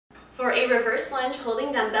For a reverse lunge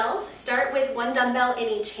holding dumbbells, start with one dumbbell in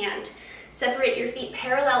each hand. Separate your feet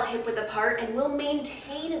parallel hip width apart, and we'll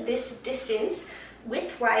maintain this distance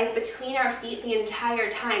widthwise between our feet the entire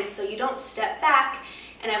time, so you don't step back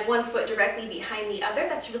and have one foot directly behind the other.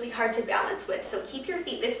 That's really hard to balance with. So keep your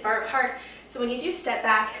feet this far apart, so when you do step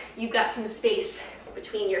back, you've got some space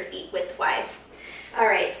between your feet widthwise. All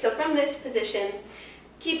right, so from this position,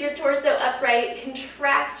 keep your torso upright,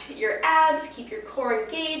 contract your abs, keep your core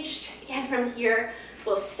engaged, and from here,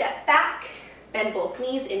 we'll step back, bend both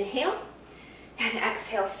knees, inhale, and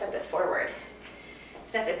exhale, step it forward.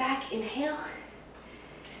 Step it back, inhale,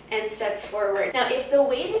 and step forward. Now, if the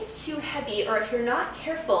weight is too heavy, or if you're not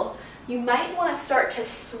careful, you might want to start to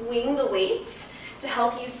swing the weights to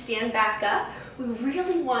help you stand back up. We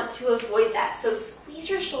really want to avoid that. So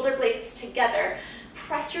squeeze your shoulder blades together,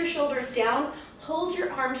 press your shoulders down, hold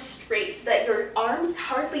your arms straight so that your arms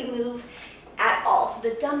hardly move at all. So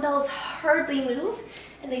the dumbbells hardly move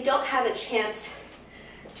and they don't have a chance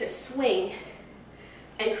to swing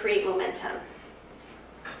and create momentum.